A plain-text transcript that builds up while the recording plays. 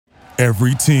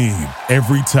Every team,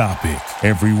 every topic,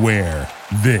 everywhere.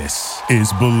 This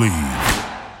is Believe.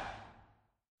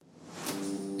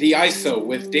 The ISO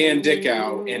with Dan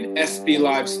Dickow and SB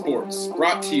Live Sports,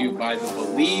 brought to you by the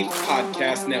Believe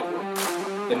Podcast Network,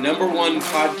 the #1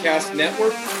 podcast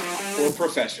network for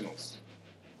professionals.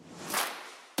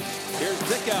 Here's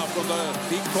Dickow from the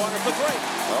deep corner for three.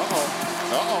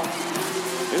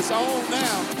 It's on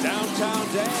now. Downtown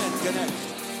Dan connects.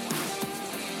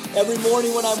 Every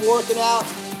morning when I'm working out,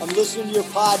 I'm listening to your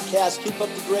podcast. Keep up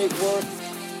the great work.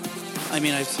 I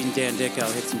mean, I've seen Dan Dickow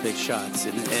hit some big shots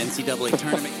in the NCAA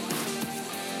tournament.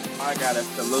 I gotta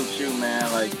salute you,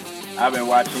 man. Like, I've been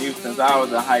watching you since I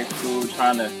was in high school,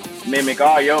 trying to mimic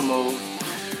all your moves.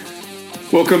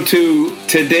 Welcome to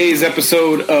today's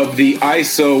episode of The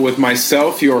ISO with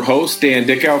myself, your host, Dan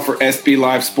Dickow for SB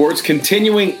Live Sports.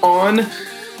 Continuing on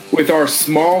with our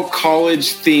small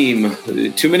college theme.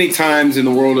 Too many times in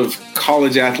the world of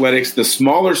college athletics, the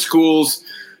smaller schools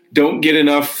don't get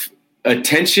enough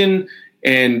attention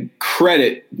and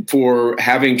credit for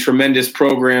having tremendous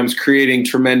programs, creating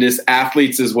tremendous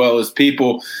athletes as well as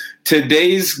people.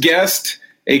 Today's guest,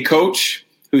 a coach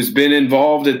who's been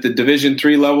involved at the Division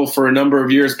III level for a number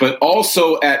of years, but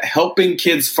also at helping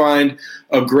kids find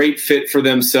a great fit for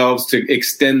themselves to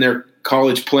extend their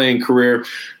college playing career,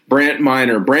 Brant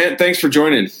Minor. Brant, thanks for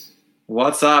joining.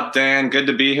 What's up, Dan? Good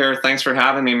to be here. Thanks for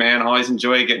having me, man. Always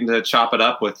enjoy getting to chop it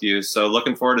up with you. So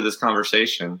looking forward to this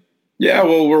conversation. Yeah,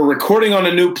 well, we're recording on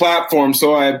a new platform,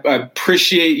 so I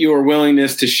appreciate your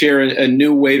willingness to share a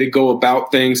new way to go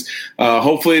about things.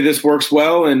 Hopefully this works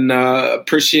well, and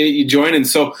appreciate you joining.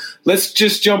 So let's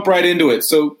just jump right into it.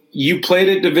 So you played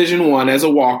at Division I as a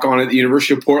walk-on at the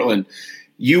University of Portland.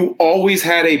 You always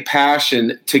had a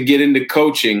passion to get into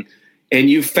coaching, and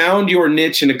you found your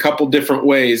niche in a couple different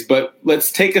ways. But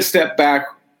let's take a step back.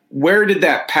 Where did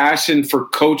that passion for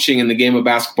coaching in the game of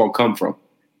basketball come from?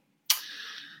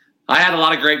 I had a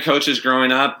lot of great coaches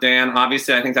growing up, Dan.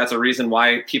 Obviously, I think that's a reason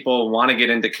why people want to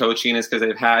get into coaching is because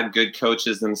they've had good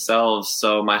coaches themselves.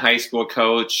 So my high school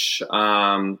coach,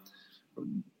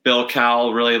 Bill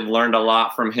Cowell, really learned a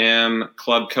lot from him,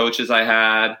 club coaches I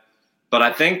had. But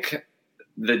I think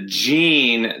the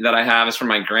gene that I have is from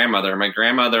my grandmother. My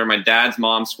grandmother, my dad's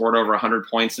mom, scored over 100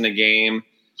 points in a game.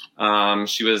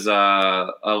 She was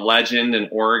a legend in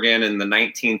Oregon in the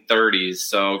 1930s.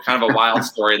 So kind of a wild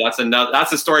story. That's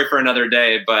a story for another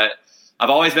day. But I've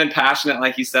always been passionate.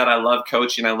 Like you said, I love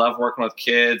coaching. I love working with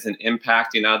kids and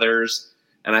impacting others.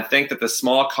 And I think that the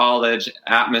small college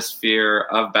atmosphere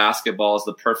of basketball is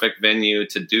the perfect venue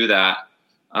to do that.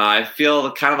 I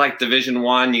feel kind of like Division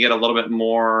I, you get a little bit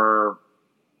more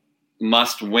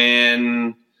must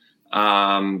win,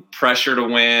 pressure to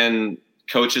win.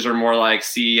 Coaches are more like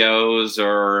CEOs,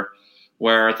 or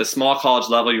where at the small college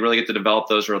level, you really get to develop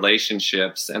those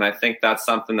relationships. And I think that's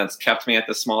something that's kept me at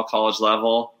the small college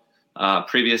level.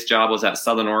 Previous job was at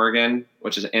Southern Oregon,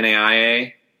 which is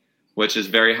NAIA, which is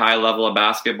very high level of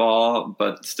basketball,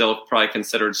 but still probably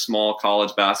considered small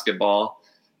college basketball.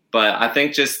 But I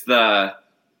think just the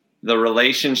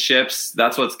relationships,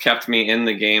 that's what's kept me in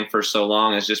the game for so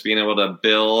long, is just being able to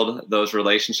build those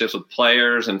relationships with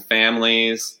players and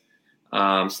families.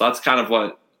 So that's kind of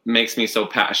what makes me so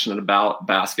passionate about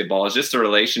basketball, is just the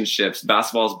relationships.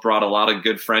 Basketball's brought a lot of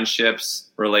good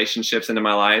friendships, relationships into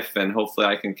my life, and hopefully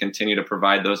I can continue to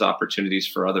provide those opportunities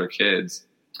for other kids.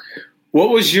 What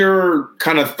was your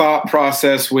kind of thought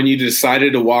process when you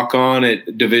decided to walk on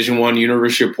at Division I,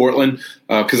 University of Portland?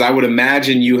 Because I would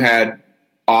imagine you had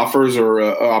offers or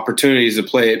opportunities to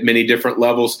play at many different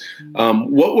levels.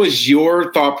 What was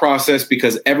your thought process?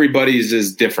 Because everybody's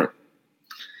is different.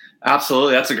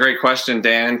 Absolutely. That's a great question,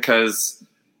 Dan, because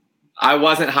I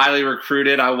wasn't highly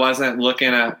recruited. I wasn't looking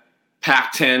at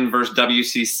Pac-10 versus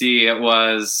WCC. It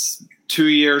was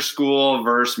 2-year school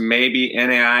versus maybe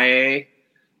NAIA.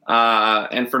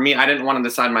 And for me, I didn't want to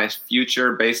decide my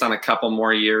future based on a couple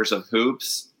more years of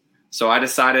hoops. So I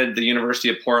decided the University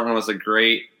of Portland was a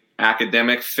great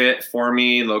academic fit for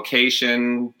me,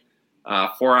 location,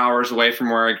 4 hours away from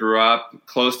where I grew up,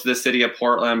 close to the city of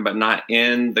Portland, but not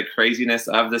in the craziness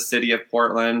of the city of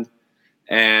Portland.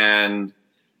 And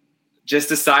just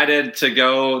decided to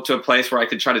go to a place where I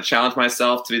could try to challenge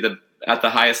myself to be at the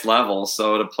highest level.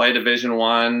 So to play Division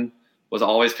I was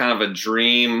always kind of a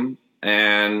dream.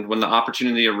 And when the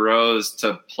opportunity arose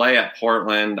to play at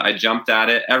Portland, I jumped at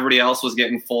it. Everybody else was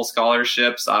getting full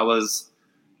scholarships. I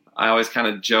always kind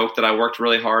of joked that I worked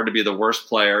really hard to be the worst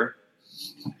player.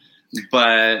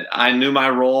 But I knew my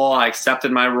role. I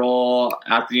accepted my role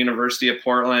at the University of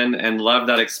Portland and loved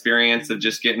that experience of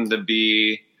just getting to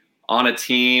be on a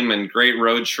team and great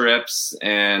road trips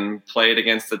and played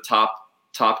against the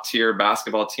top tier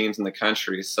basketball teams in the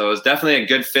country. So it was definitely a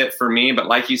good fit for me. But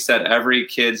like you said, every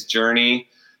kid's journey,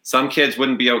 some kids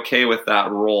wouldn't be okay with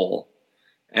that role,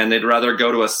 and they'd rather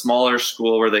go to a smaller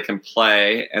school where they can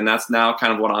play. And that's now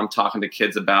kind of what I'm talking to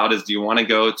kids about is, do you want to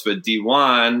go to a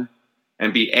D1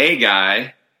 and be a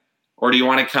guy, or do you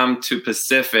want to come to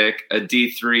Pacific, a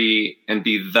D3, and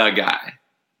be the guy?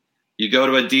 You go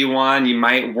to a D1, you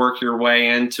might work your way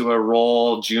into a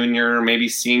role junior, maybe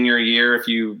senior year if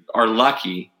you are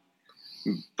lucky.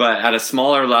 But at a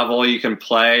smaller level, you can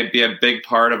play, be a big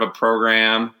part of a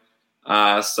program.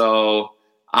 So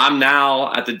I'm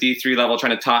now at the D3 level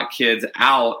trying to talk kids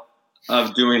out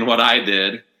of doing what I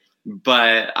did.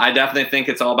 But I definitely think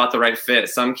it's all about the right fit.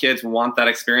 Some kids want that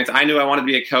experience. I knew I wanted to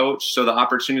be a coach, so the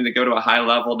opportunity to go to a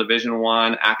high-level Division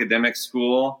I academic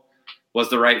school was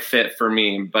the right fit for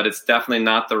me. But it's definitely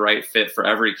not the right fit for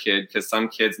every kid, because some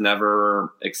kids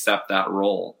never accept that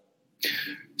role.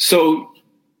 So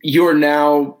you're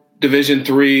now Division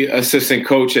III assistant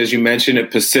coach, as you mentioned, at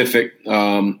Pacific,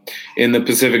 in the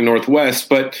Pacific Northwest.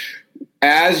 But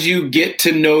as you get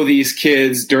to know these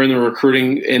kids during the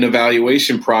recruiting and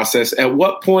evaluation process, at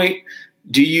what point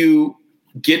do you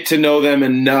get to know them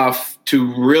enough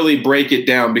to really break it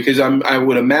down? Because I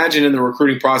would imagine in the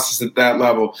recruiting process at that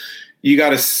level, you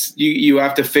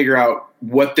have to figure out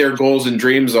what their goals and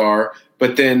dreams are.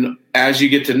 But then as you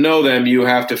get to know them, you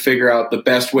have to figure out the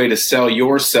best way to sell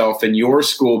yourself and your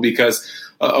school, because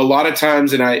a lot of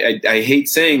times, and I hate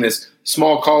saying this,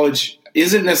 small college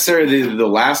isn't necessarily the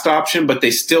last option, but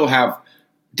they still have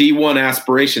D1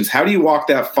 aspirations. How do you walk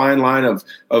that fine line of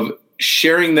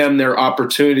sharing them their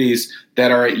opportunities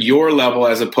that are at your level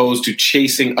as opposed to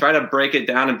chasing? Try to break it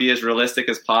down and be as realistic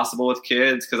as possible with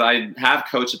kids, because I have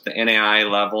coached at the NAIA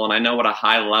level, and I know what a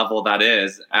high level that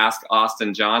is. Ask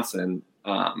Austin Johnson.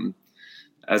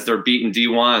 As they're beating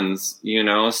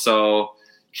D1s, so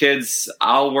kids,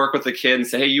 I'll work with the kid and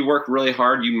say, hey, you work really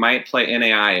hard, you might play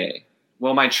NAIA.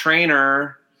 Well, my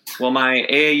trainer, my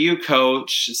AAU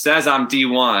coach says I'm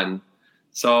D1.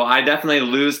 So I definitely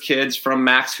lose kids from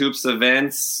Max Hoops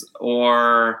events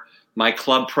or my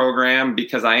club program,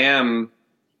 because I am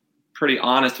pretty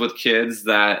honest with kids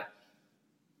that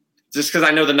just because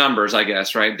I know the numbers, I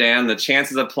guess, right, Dan? The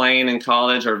chances of playing in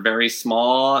college are very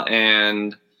small,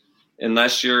 and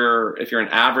if you're an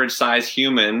average size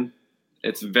human,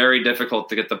 it's very difficult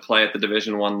to get to play at the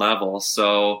Division I level.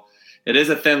 So it is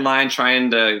a thin line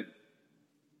trying to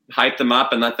hype them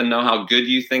up and let them know how good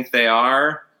you think they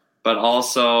are, but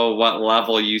also what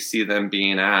level you see them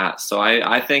being at. So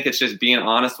I think it's just being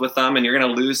honest with them, and you're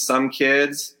going to lose some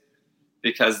kids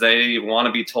because they want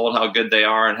to be told how good they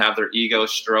are and have their ego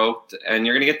stroked, and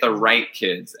you're going to get the right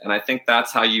kids. And I think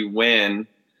that's how you win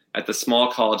at the small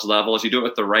college level, is you do it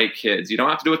with the right kids. You don't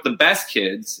have to do it with the best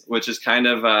kids, which is kind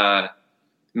of a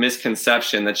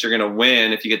misconception that you're going to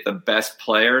win if you get the best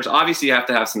players. Obviously, you have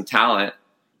to have some talent,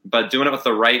 but doing it with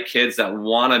the right kids that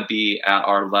want to be at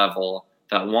our level,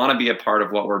 that want to be a part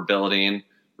of what we're building,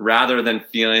 rather than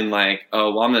feeling like,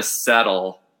 oh, well, I'm going to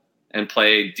settle and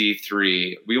play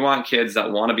D3. We want kids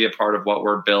that want to be a part of what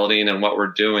we're building and what we're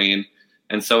doing.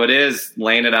 And so it is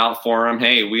laying it out for them.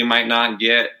 Hey, we might not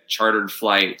get chartered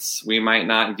flights. We might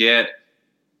not get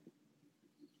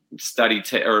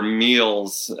or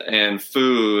meals and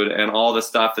food and all the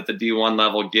stuff that the D1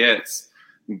 level gets.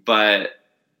 But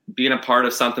being a part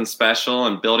of something special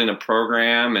and building a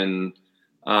program and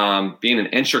being an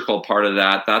integral part of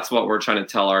that, that's what we're trying to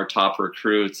tell our top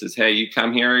recruits is, hey, you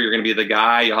come here, you're going to be the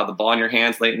guy, you'll have the ball in your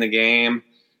hands late in the game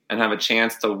and have a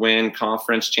chance to win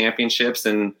conference championships.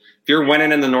 And if you're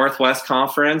winning in the Northwest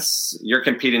Conference, you're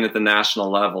competing at the national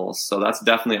level. So that's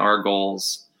definitely our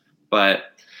goals. But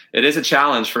it is a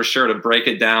challenge for sure to break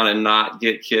it down and not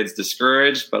get kids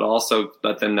discouraged, but also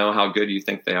let them know how good you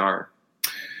think they are.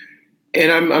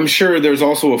 And I'm sure there's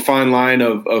also a fine line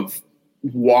of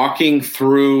walking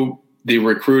through the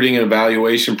recruiting and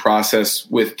evaluation process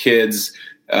with kids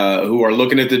who are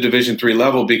looking at the Division III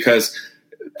level, because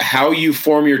how you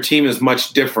form your team is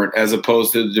much different as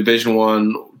opposed to the Division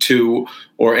I, II,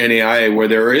 or NAIA, where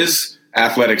there is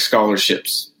athletic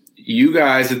scholarships. You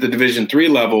guys at the Division III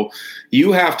level,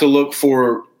 you have to look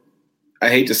for, I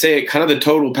hate to say it, kind of the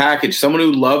total package. Someone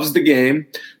who loves the game,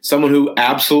 someone who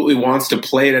absolutely wants to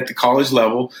play it at the college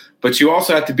level, but you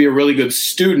also have to be a really good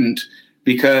student,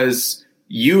 because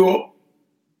you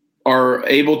are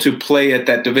able to play at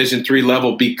that Division III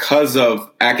level because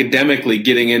of academically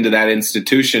getting into that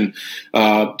institution.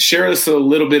 Share us a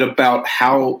little bit about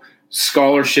how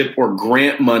scholarship or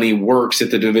grant money works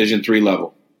at the Division III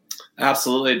level.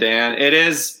 Absolutely, Dan. It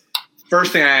is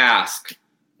first thing I ask,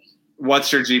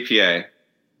 what's your GPA?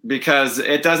 Because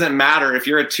it doesn't matter if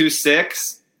you're a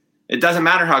 2.6, it doesn't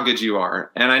matter how good you are.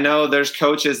 And I know there's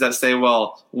coaches that say,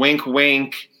 well, wink,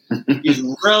 wink, he's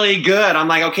really good. I'm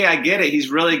like, okay, I get it. He's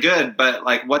really good. But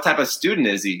like, what type of student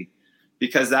is he?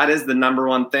 Because that is the number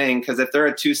one thing. Because if they're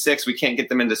a 2.6, we can't get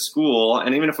them into school.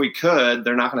 And even if we could,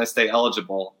 they're not going to stay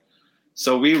eligible.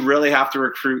 So we really have to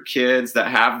recruit kids that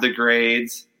have the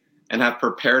grades and have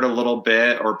prepared a little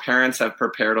bit, or parents have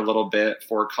prepared a little bit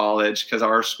for college, because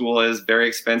our school is very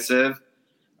expensive.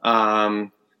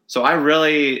 So I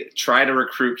really try to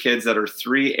recruit kids that are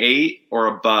 3.8 or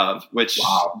above, which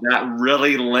that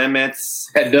really limits.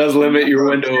 That does limit your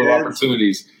window of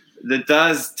opportunities. That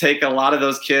does take a lot of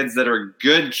those kids that are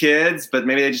good kids, but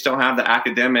maybe they just don't have the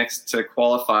academics to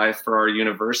qualify for our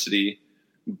university.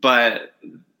 But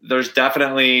there's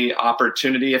definitely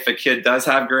opportunity if a kid does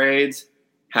have grades,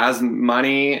 has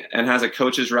money, and has a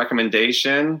coach's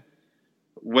recommendation.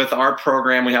 With our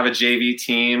program, we have a JV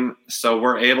team, so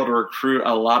we're able to recruit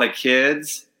a lot of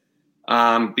kids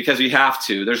because we have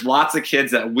to. There's lots of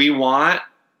kids that we want,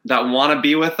 that want to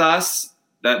be with us,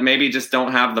 that maybe just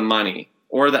don't have the money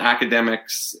or the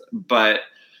academics. But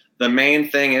the main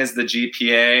thing is the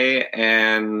GPA,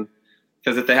 and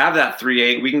because if they have that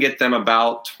 3.8, we can get them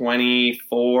about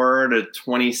 24 to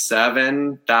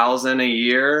 27,000 a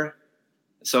year.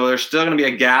 So there's still going to be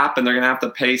a gap, and they're going to have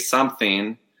to pay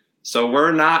something. So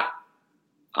I'm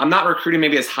not recruiting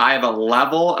maybe as high of a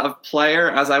level of player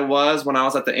as I was when I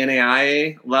was at the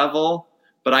NAIA level,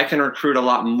 but I can recruit a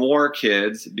lot more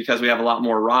kids because we have a lot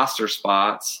more roster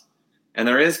spots. And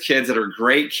there is kids that are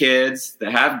great kids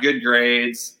that have good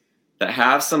grades, that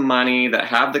have some money, that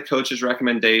have the coach's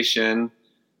recommendation,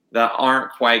 that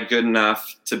aren't quite good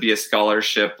enough to be a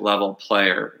scholarship level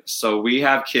player. So we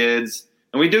have kids,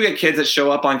 and we do get kids that show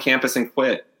up on campus and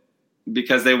quit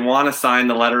because they want to sign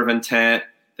the letter of intent.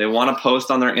 They want to post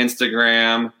on their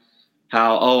Instagram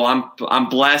how, I'm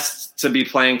blessed to be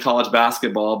playing college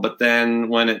basketball. But then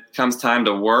when it comes time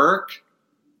to work,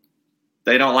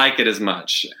 they don't like it as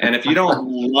much. And if you don't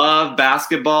love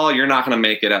basketball, you're not going to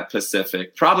make it at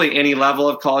Pacific. Probably any level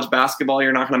of college basketball,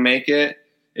 you're not going to make it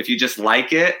if you just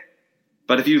like it.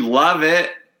 But if you love it,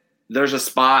 there's a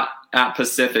spot at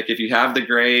Pacific. If you have the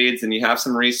grades and you have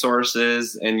some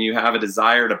resources and you have a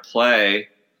desire to play,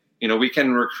 we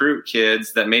can recruit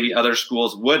kids that maybe other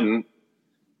schools wouldn't.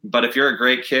 But if you're a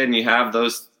great kid and you have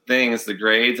those things, the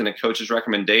grades and a coach's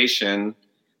recommendation,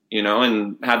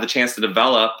 and have the chance to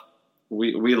develop,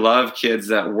 we love kids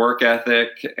that work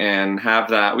ethic and have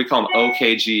that. We call them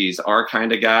OKGs, our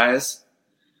kind of guys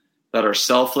that are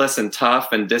selfless and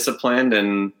tough and disciplined.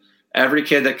 And every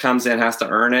kid that comes in has to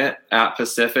earn it at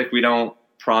Pacific. We don't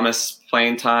promise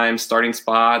playing time, starting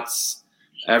spots.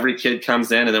 Every kid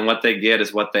comes in, and then what they get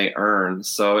is what they earn.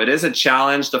 So it is a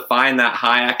challenge to find that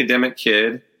high academic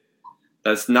kid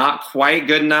that's not quite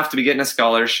good enough to be getting a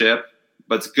scholarship,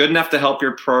 but it's good enough to help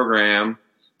your program,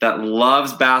 that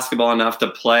loves basketball enough to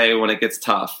play when it gets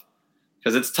tough.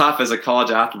 Because it's tough as a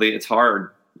college athlete. It's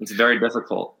hard. It's very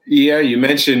difficult. Yeah, you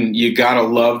mentioned you got to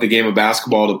love the game of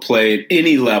basketball to play at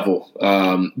any level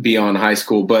beyond high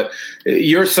school. But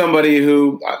you're somebody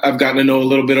who I've gotten to know a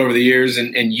little bit over the years,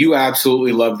 and you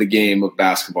absolutely love the game of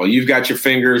basketball. You've got your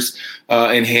fingers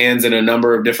and hands in a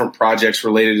number of different projects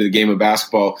related to the game of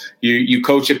basketball. You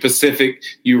coach at Pacific.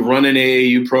 You run an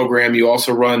AAU program. You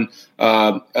also run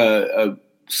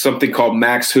something called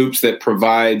Max Hoops that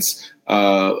provides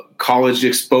college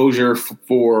exposure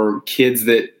for kids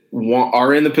that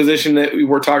are in the position that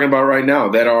we're talking about right now,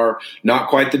 that are not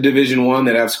quite the Division I,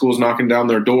 that have schools knocking down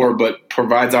their door, but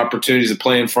provides opportunities to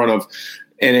play in front of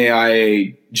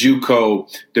NAIA, JUCO,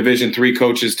 Division III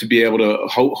coaches to be able to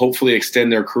hopefully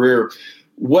extend their career.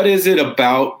 What is it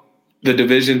about the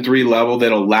Division III level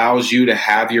that allows you to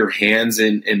have your hands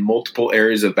in multiple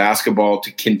areas of basketball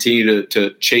to continue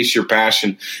to chase your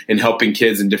passion in helping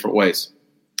kids in different ways?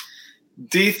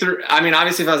 D3,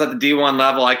 obviously if I was at the D1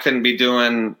 level, I couldn't be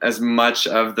doing as much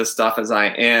of the stuff as I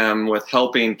am with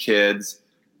helping kids.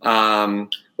 But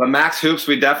Max Hoops,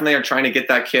 we definitely are trying to get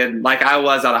that kid like I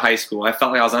was out of high school. I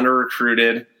felt like I was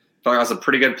under-recruited. I felt like I was a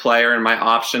pretty good player, and my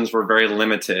options were very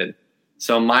limited.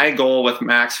 So my goal with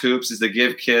Max Hoops is to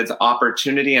give kids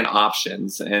opportunity and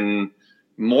options. And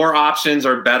more options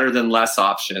are better than less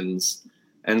options.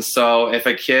 And so if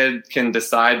a kid can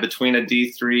decide between a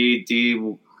D3,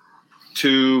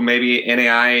 D2, maybe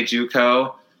NAIA,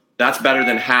 JUCO, that's better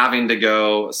than having to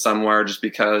go somewhere just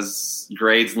because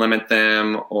grades limit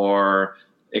them or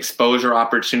exposure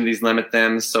opportunities limit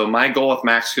them. So my goal with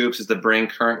Max Hoops is to bring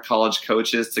current college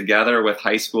coaches together with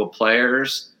high school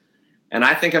players And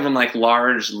I think of them like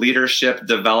large leadership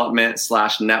development /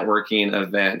 networking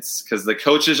events, because the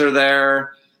coaches are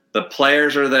there, the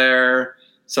players are there.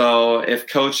 So if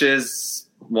coaches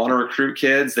want to recruit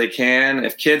kids, they can.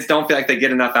 If kids don't feel like they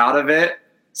get enough out of it,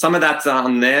 some of that's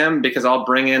on them, because I'll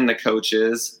bring in the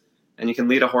coaches, and you can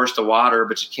lead a horse to water,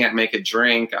 but you can't make it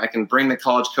drink. I can bring the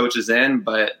college coaches in,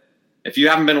 but if you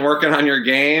haven't been working on your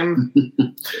game,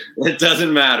 it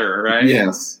doesn't matter, right?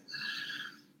 Yes.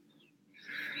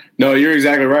 No, you're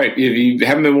exactly right. If you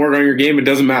haven't been working on your game, it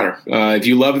doesn't matter. If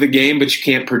you love the game but you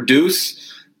can't produce,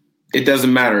 it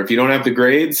doesn't matter. If you don't have the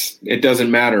grades, it doesn't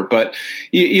matter. But,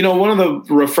 one of the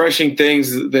refreshing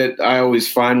things that I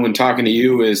always find when talking to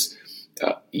you is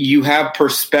you have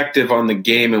perspective on the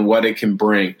game and what it can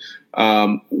bring.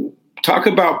 Talk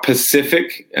about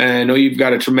Pacific. I know you've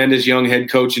got a tremendous young head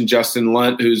coach in Justin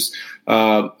Lunt, who's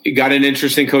got an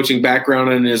interesting coaching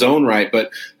background in his own right.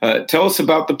 But tell us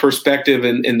about the perspective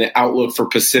and the outlook for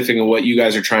Pacific and what you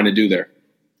guys are trying to do there.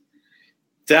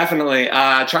 Definitely.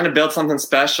 Trying to build something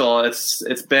special.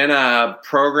 It's been a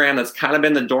program that's kind of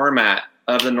been the doormat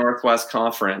of the Northwest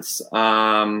Conference.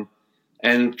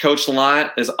 And Coach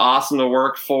Lunt is awesome to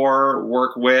work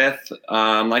with.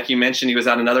 Like you mentioned, he was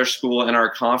at another school in our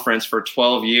conference for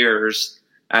 12 years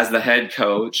as the head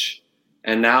coach.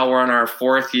 And now we're in our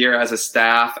 4th year as a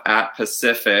staff at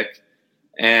Pacific.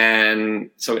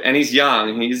 And he's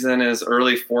young. He's in his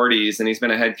early 40s, and he's been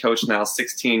a head coach now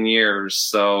 16 years.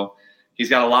 So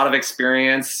he's got a lot of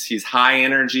experience. He's high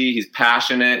energy. He's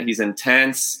passionate. He's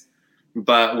intense.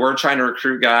 But we're trying to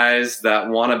recruit guys that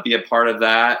want to be a part of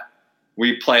that.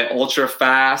 We play ultra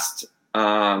fast.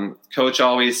 Coach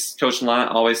Lunt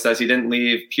always says he didn't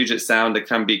leave Puget Sound to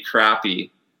come be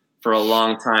crappy for a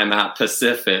long time at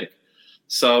Pacific.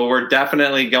 So we're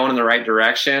definitely going in the right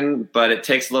direction, but it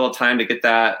takes a little time to get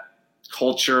that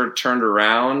culture turned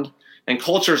around. And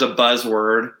culture is a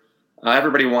buzzword.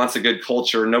 Everybody wants a good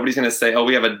culture. Nobody's going to say, oh,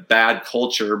 we have a bad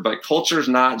culture. But culture is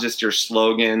not just your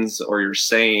slogans or your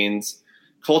sayings.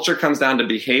 Culture comes down to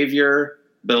behavior,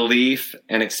 belief,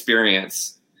 and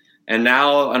experience. And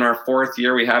now in our 4th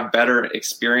year, we have better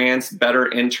experience, better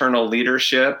internal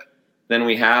leadership than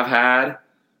we have had,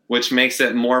 which makes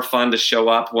it more fun to show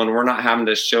up when we're not having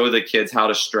to show the kids how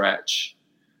to stretch.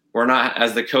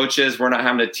 As the coaches, we're not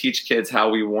having to teach kids how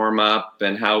we warm up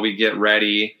and how we get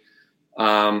ready.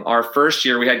 Our first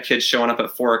year, we had kids showing up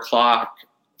at 4:00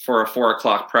 for a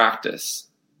 4:00 practice.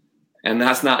 And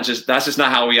that's just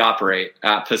not how we operate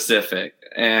at Pacific.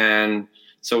 And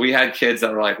so we had kids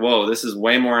that were like, whoa, this is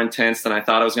way more intense than I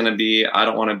thought it was going to be. I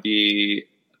don't want to be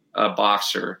a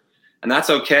boxer. And that's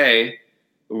okay.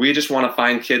 We just want to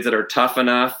find kids that are tough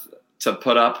enough to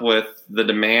put up with the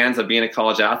demands of being a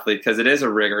college athlete, because it is a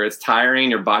rigor. It's tiring.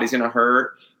 Your body's going to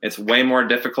hurt. It's way more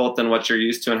difficult than what you're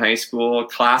used to in high school.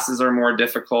 Classes are more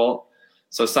difficult.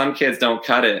 So some kids don't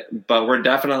cut it. But we're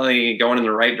definitely going in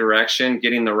the right direction,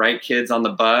 getting the right kids on the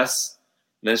bus.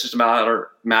 And it's just a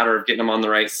matter of getting them on the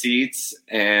right seats.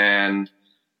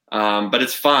 But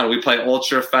it's fun. We play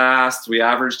ultra fast. We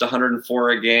averaged 104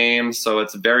 a game, so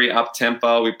it's very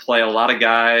up-tempo. We play a lot of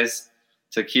guys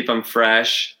to keep them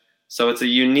fresh. So it's a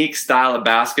unique style of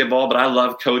basketball, but I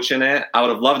love coaching it. I would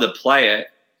have loved to play it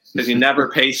because you never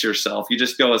pace yourself. You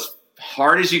just go as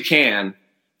hard as you can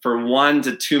for 1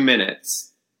 to 2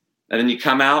 minutes. And then you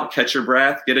come out, catch your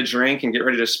breath, get a drink, and get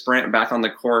ready to sprint back on the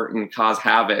court and cause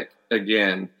havoc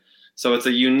again. So it's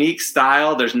a unique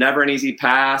style. There's never an easy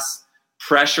pass.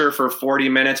 Pressure for 40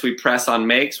 minutes. We press on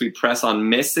makes. We press on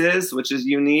misses, which is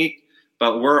unique.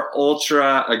 But we're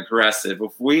ultra aggressive.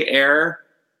 If we err,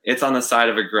 it's on the side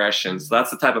of aggression. So that's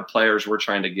the type of players we're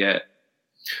trying to get.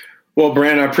 Well,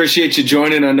 Brant, I appreciate you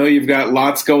joining. I know you've got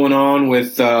lots going on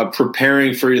with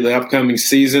preparing for the upcoming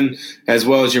season as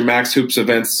well as your Max Hoops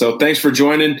events. So thanks for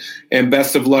joining, and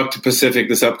best of luck to Pacific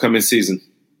this upcoming season.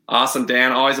 Awesome,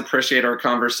 Dan. Always appreciate our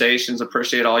conversations,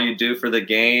 appreciate all you do for the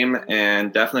game,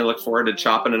 and definitely look forward to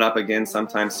chopping it up again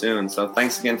sometime soon. So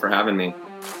thanks again for having me.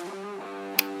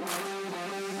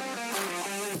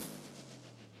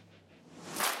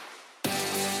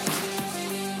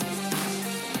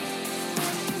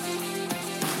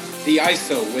 The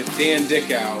ISO with Dan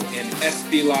Dickow and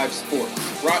SB Live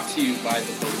Sports, brought to you by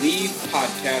the Believe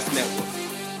Podcast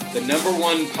Network, the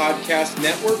 #1 podcast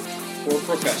network for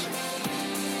professionals.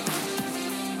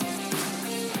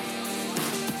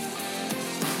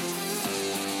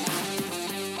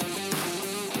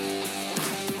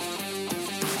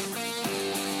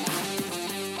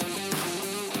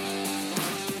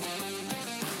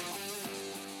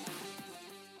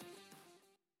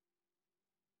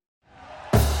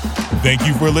 Thank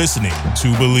you for listening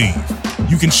to Believe.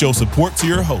 You can show support to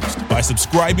your host by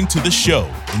subscribing to the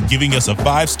show and giving us a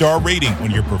 5-star rating on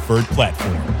your preferred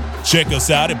platform. Check us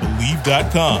out at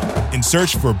Believe.com and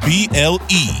search for BLEAV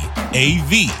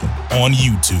on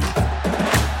YouTube.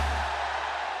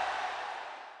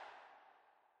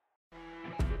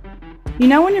 You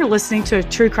know when you're listening to a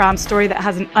true crime story that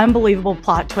has an unbelievable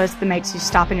plot twist that makes you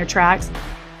stop in your tracks?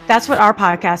 That's what our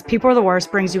podcast, People Are the Worst,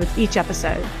 brings you with each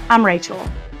episode. I'm Rachel.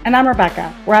 And I'm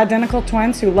Rebecca. We're identical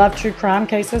twins who love true crime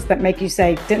cases that make you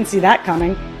say, didn't see that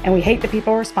coming, and we hate the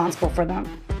people responsible for them.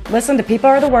 Listen to People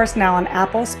Are the Worst now on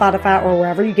Apple, Spotify, or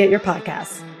wherever you get your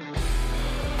podcasts.